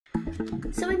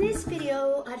So in this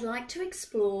video, I'd like to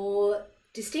explore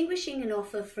distinguishing an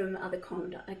offer from other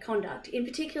conduct. In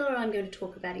particular, I'm going to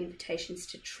talk about invitations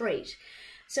to treat.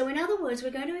 So in other words,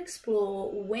 we're going to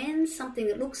explore when something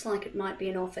that looks like it might be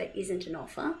an offer isn't an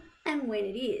offer and when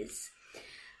it is.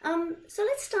 So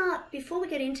let's start, before we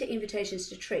get into invitations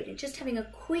to treat, and just having a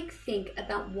quick think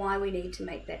about why we need to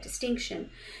make that distinction.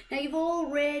 Now, you've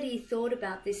already thought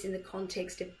about this in the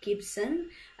context of Gibson,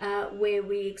 where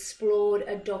we explored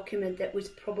a document that was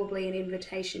probably an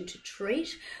invitation to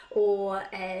treat or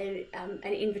an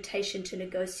invitation to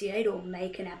negotiate or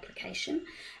make an application.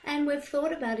 And we've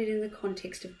thought about it in the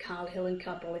context of Carlhill and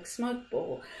Carbolic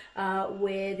Smokeball,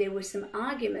 where there were some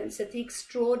arguments that the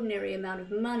extraordinary amount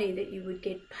of money that you would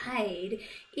get paid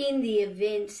in the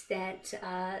event that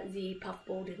the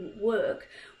puffball didn't work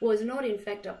was not in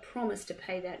fact a promise to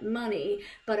pay that money,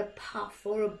 but a puff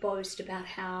or a boast about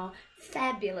how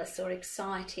fabulous or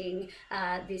exciting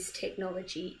this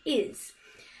technology is.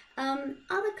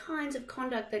 Other kinds of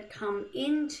conduct that come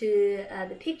into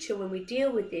the picture when we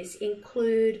deal with this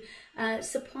include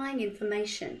supplying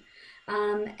information.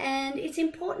 And it's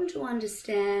important to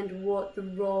understand what the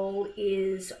role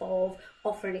is of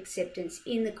offer and acceptance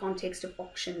in the context of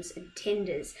auctions and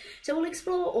tenders. So we'll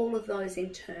explore all of those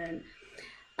in turn.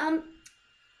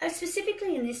 I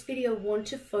specifically in this video want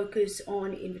to focus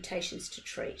on invitations to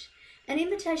treat. An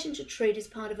invitation to treat is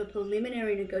part of a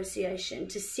preliminary negotiation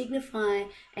to signify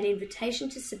an invitation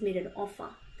to submit an offer.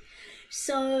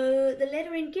 So the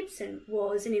letter in Gibson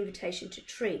was an invitation to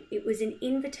treat. It was an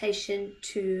invitation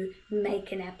to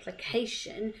make an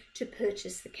application to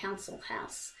purchase the council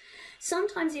house.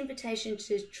 Sometimes invitations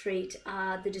to treat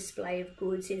are the display of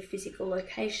goods in a physical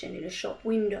location, in a shop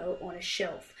window, on a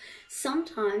shelf.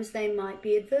 Sometimes they might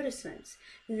be advertisements.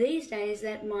 These days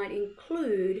that might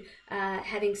include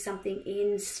having something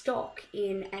in stock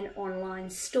in an online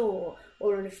store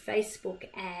or on a Facebook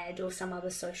ad or some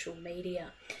other social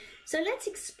media. So let's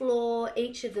explore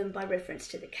each of them by reference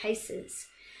to the cases.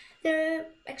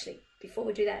 Actually, before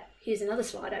we do that, here's another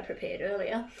slide I prepared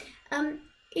earlier.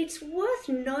 It's worth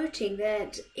noting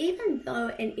that even though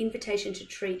an invitation to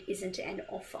treat isn't an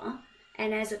offer,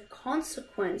 and as a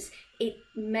consequence, it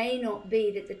may not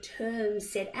be that the terms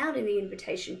set out in the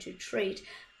invitation to treat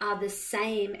are the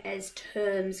same as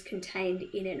terms contained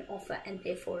in an offer and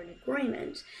therefore an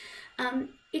agreement,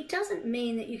 it doesn't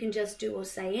mean that you can just do or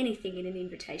say anything in an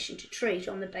invitation to treat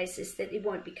on the basis that it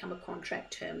won't become a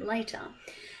contract term later.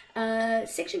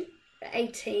 Section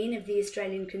 18 of the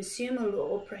Australian Consumer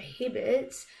Law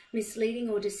prohibits misleading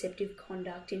or deceptive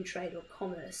conduct in trade or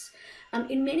commerce.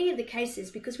 In many of the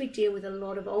cases, because we deal with a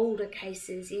lot of older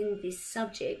cases in this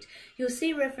subject, you'll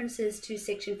see references to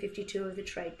Section 52 of the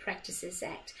Trade Practices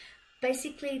Act.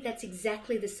 Basically, that's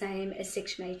exactly the same as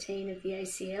Section 18 of the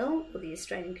ACL, or the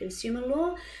Australian Consumer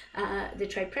Law. The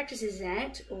Trade Practices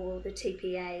Act, or the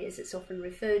TPA as it's often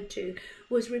referred to,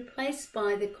 was replaced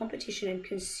by the Competition and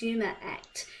Consumer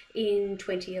Act in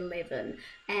 2011.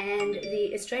 And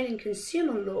the Australian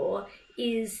Consumer Law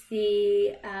is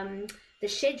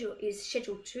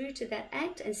Schedule 2 to that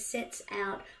act and sets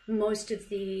out most of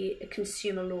the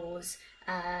consumer laws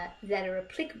that are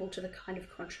applicable to the kind of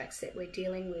contracts that we're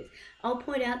dealing with. I'll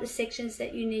point out the sections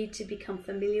that you need to become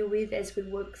familiar with as we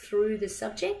work through the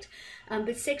subject,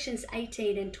 but sections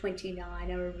 18 and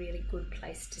 29 are a really good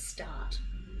place to start.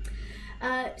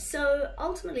 So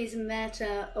ultimately, as a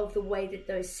matter of the way that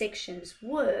those sections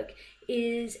work,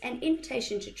 is an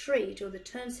invitation to treat, or the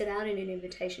term set out in an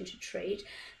invitation to treat,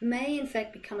 may in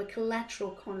fact become a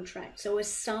collateral contract, so a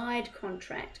side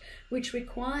contract, which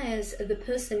requires the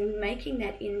person making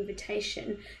that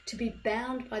invitation to be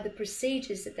bound by the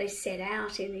procedures that they set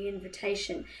out in the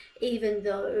invitation, even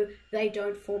though they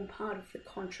don't form part of the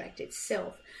contract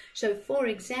itself. So for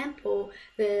example,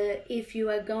 if you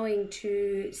are going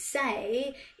to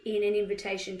say in an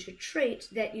invitation to treat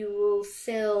that you will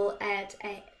sell at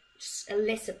a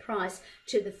lesser price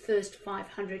to the first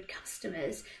 500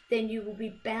 customers, then you will be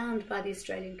bound by the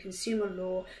Australian Consumer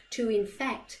Law to in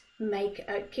fact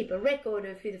keep a record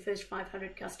of who the first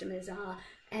 500 customers are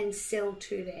and sell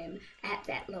to them at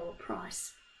that lower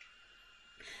price.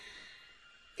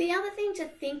 The other thing to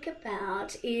think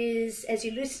about is, as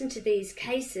you listen to these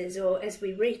cases, or as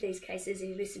we read these cases and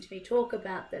you listen to me talk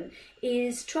about them,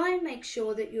 is try and make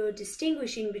sure that you're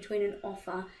distinguishing between an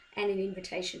offer and an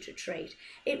invitation to treat.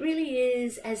 It really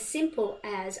is as simple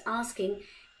as asking,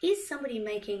 is somebody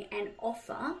making an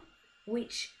offer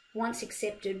which, once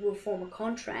accepted, will form a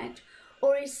contract,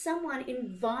 or is someone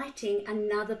inviting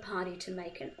another party to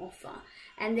make an offer?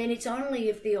 And then it's only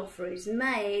if the offer is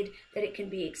made that it can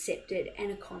be accepted and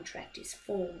a contract is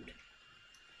formed.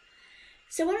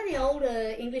 So one of the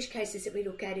older English cases that we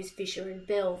look at is Fisher and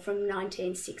Bell from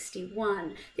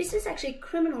 1961. This is actually a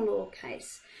criminal law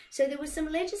case. So there was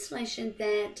some legislation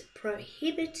that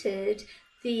prohibited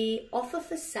the offer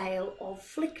for sale of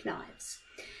flick knives.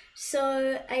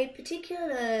 So a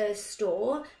particular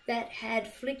store that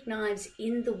had flick knives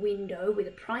in the window with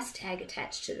a price tag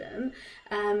attached to them,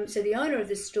 so the owner of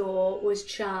the store was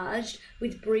charged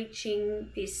with breaching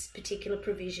this particular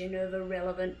provision of a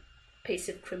relevant piece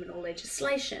of criminal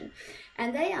legislation.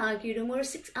 And they argued, and were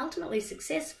ultimately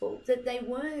successful, that they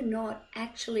were not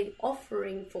actually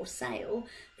offering for sale,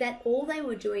 that all they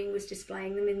were doing was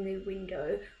displaying them in the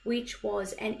window, which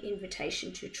was an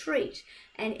invitation to treat.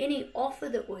 And any offer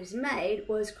that was made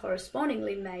was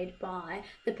correspondingly made by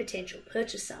the potential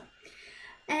purchaser.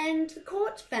 And the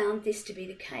court found this to be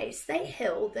the case. They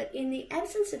held that in the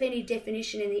absence of any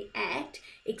definition in the Act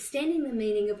extending the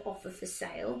meaning of offer for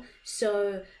sale,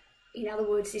 so in other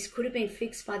words, this could have been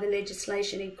fixed by the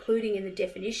legislation, including in the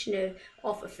definition of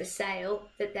offer for sale,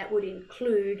 that would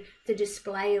include the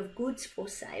display of goods for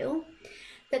sale,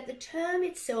 that the term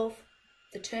itself,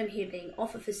 the term here being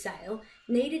offer for sale,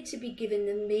 needed to be given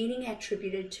the meaning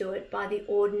attributed to it by the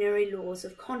ordinary laws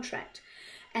of contract.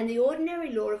 And the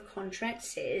ordinary law of contract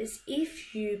says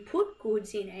if you put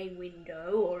goods in a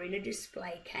window or in a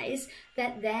display case,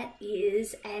 that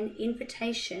is an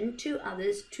invitation to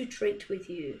others to treat with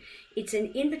you. It's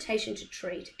an invitation to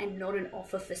treat and not an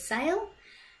offer for sale.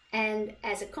 And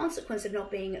as a consequence of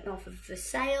not being an offer for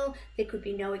sale, there could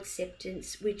be no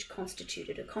acceptance, which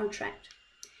constituted a contract.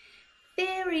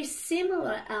 Very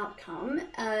similar outcome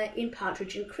in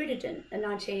Partridge and Crittenden, a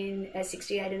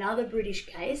 1968, another British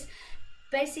case.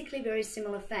 Basically very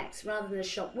similar facts. Rather than a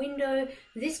shop window,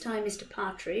 this time Mr.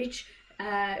 Partridge,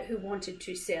 who wanted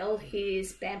to sell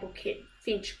his Bamble-kit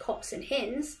finch cocks and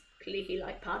hens, clearly he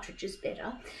liked partridges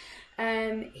better,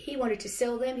 he wanted to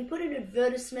sell them. He put an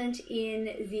advertisement in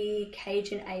the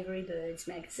Cage and Aviary Birds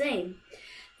magazine.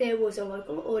 There was a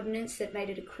local ordinance that made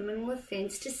it a criminal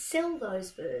offence to sell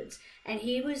those birds, and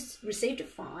he received a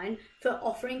fine for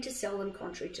offering to sell them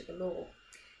contrary to the law.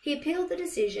 He appealed the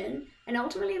decision, and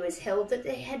ultimately it was held that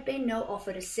there had been no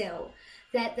offer to sell,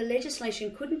 that the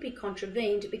legislation couldn't be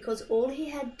contravened because all he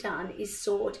had done is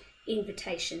sought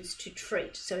invitations to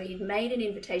treat. So he'd made an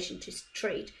invitation to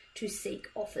treat to seek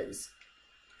offers.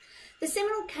 The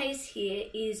seminal case here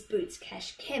is Boots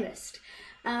Cash Chemist.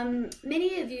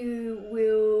 Many of you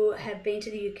will have been to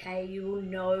the UK. You will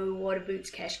know what a Boots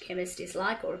Cash Chemist is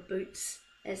like, or a Boots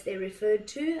as they're referred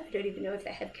to. I don't even know if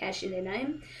they have cash in their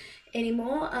name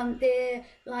anymore. They're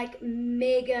like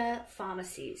mega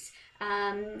pharmacies,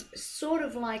 sort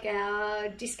of like our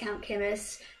discount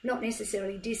chemists, not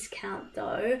necessarily discount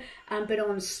though, but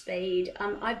on speed.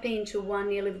 I've been to one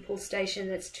near Liverpool station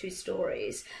that's 2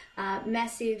 stories,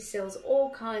 massive, sells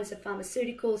all kinds of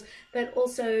pharmaceuticals, but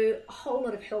also a whole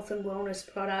lot of health and wellness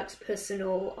products,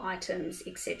 personal items,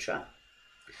 etc.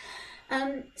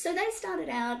 So they started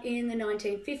out in the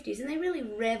 1950s and they really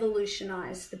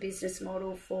revolutionised the business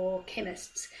model for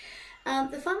chemists.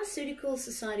 The Pharmaceutical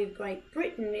Society of Great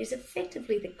Britain is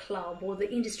effectively the club or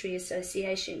the industry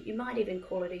association. You might even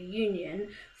call it a union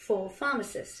for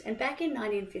pharmacists. And back in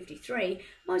 1953,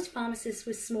 most pharmacists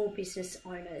were small business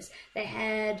owners. They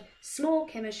had small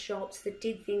chemist shops that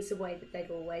did things the way that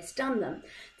they'd always done them.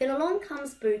 Then along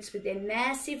comes Boots with their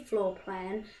massive floor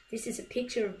plan. This is a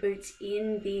picture of Boots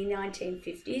in the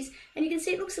 1950s, and you can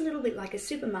see it looks a little bit like a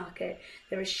supermarket.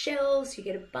 There are shelves, you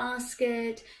get a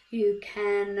basket, you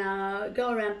can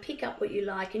go around, pick up what you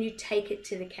like, and you take it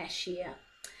to the cashier.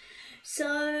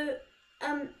 So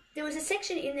there was a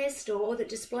section in their store that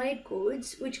displayed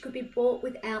goods which could be bought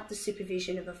without the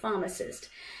supervision of a pharmacist.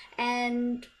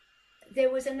 And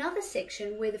there was another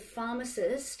section where the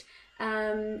pharmacist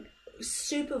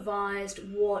supervised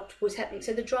what was happening,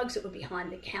 so the drugs that were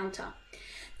behind the counter.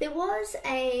 There was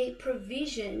a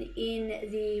provision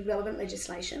in the relevant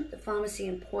legislation, the Pharmacy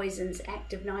and Poisons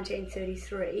Act of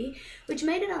 1933, which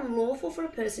made it unlawful for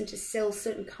a person to sell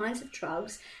certain kinds of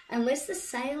drugs unless the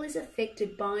sale is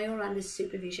effected by or under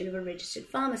supervision of a registered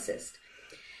pharmacist.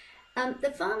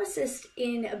 The pharmacist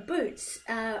in Boots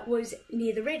was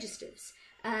near the registers,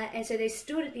 and so they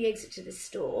stood at the exit to the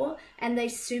store and they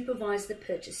supervised the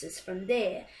purchases from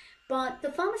there. But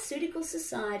the Pharmaceutical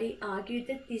Society argued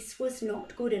that this was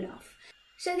not good enough.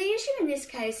 So the issue in this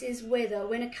case is whether,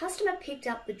 when a customer picked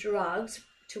up the drugs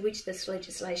to which this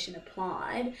legislation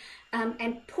applied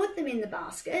and put them in the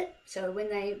basket, so when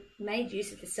they made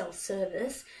use of the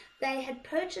self-service, they had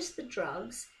purchased the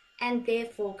drugs and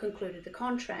therefore concluded the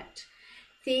contract.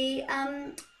 The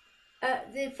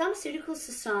Pharmaceutical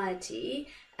Society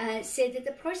said that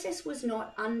the process was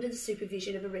not under the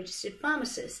supervision of a registered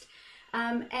pharmacist.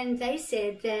 And they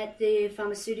said that the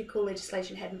pharmaceutical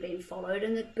legislation hadn't been followed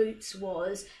and that Boots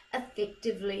was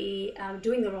effectively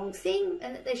doing the wrong thing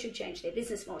and that they should change their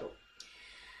business model.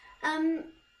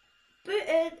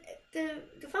 But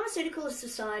the Pharmaceutical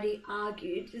Society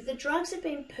argued that the drugs had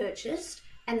been purchased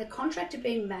and the contract had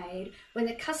been made when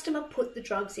the customer put the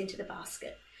drugs into the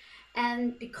basket.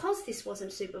 And because this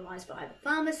wasn't supervised by the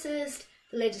pharmacist,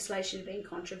 the legislation had been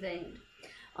contravened.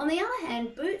 On the other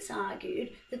hand, Boots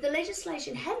argued that the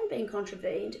legislation hadn't been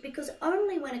contravened because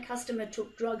only when a customer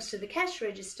took drugs to the cash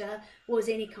register was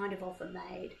any kind of offer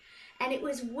made. And it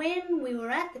was when we were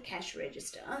at the cash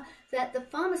register that the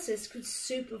pharmacist could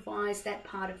supervise that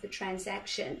part of the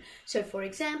transaction. So, for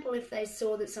example, if they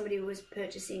saw that somebody was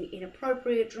purchasing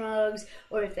inappropriate drugs,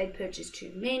 or if they purchased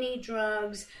too many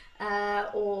drugs,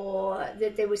 or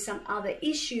that there was some other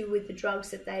issue with the drugs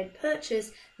that they had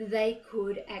purchased, they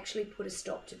could actually put a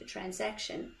stop to the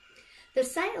transaction. The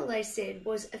sale, they said,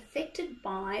 was affected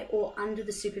by or under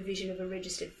the supervision of a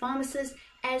registered pharmacist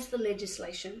as the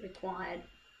legislation required.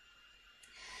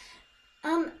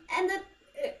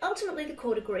 Ultimately, the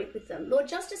court agreed with them. Lord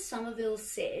Justice Somerville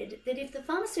said that if the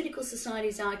Pharmaceutical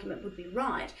Society's argument would be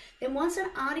right, then once an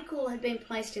article had been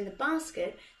placed in the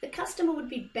basket, the customer would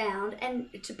be bound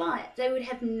to buy it. They would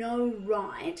have no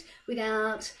right,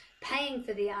 without paying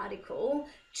for the article,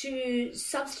 to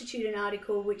substitute an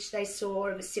article which they saw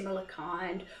of a similar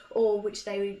kind or which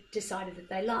they decided that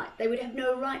they liked. They would have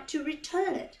no right to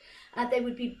return it. They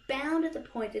would be bound at the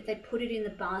point that they put it in the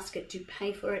basket to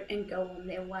pay for it and go on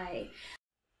their way.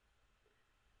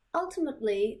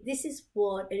 Ultimately, this is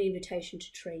what an invitation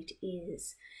to treat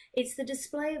is. It's the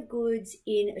display of goods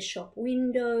in a shop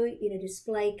window, in a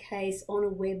display case, on a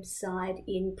website,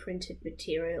 in printed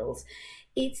materials.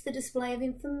 It's the display of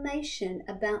information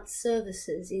about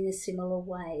services in a similar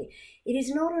way. It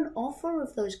is not an offer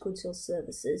of those goods or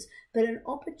services, but an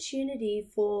opportunity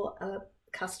for a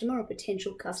customer or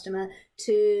potential customer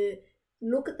to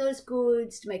look at those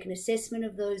goods, to make an assessment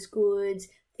of those goods,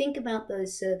 think about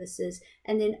those services,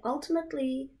 and then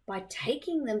ultimately by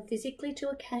taking them physically to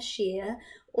a cashier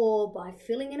or by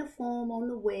filling in a form on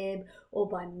the web or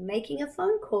by making a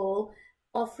phone call,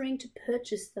 offering to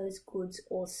purchase those goods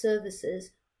or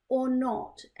services or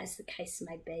not, as the case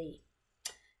may be.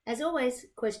 As always,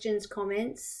 questions,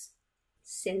 comments,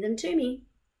 send them to me.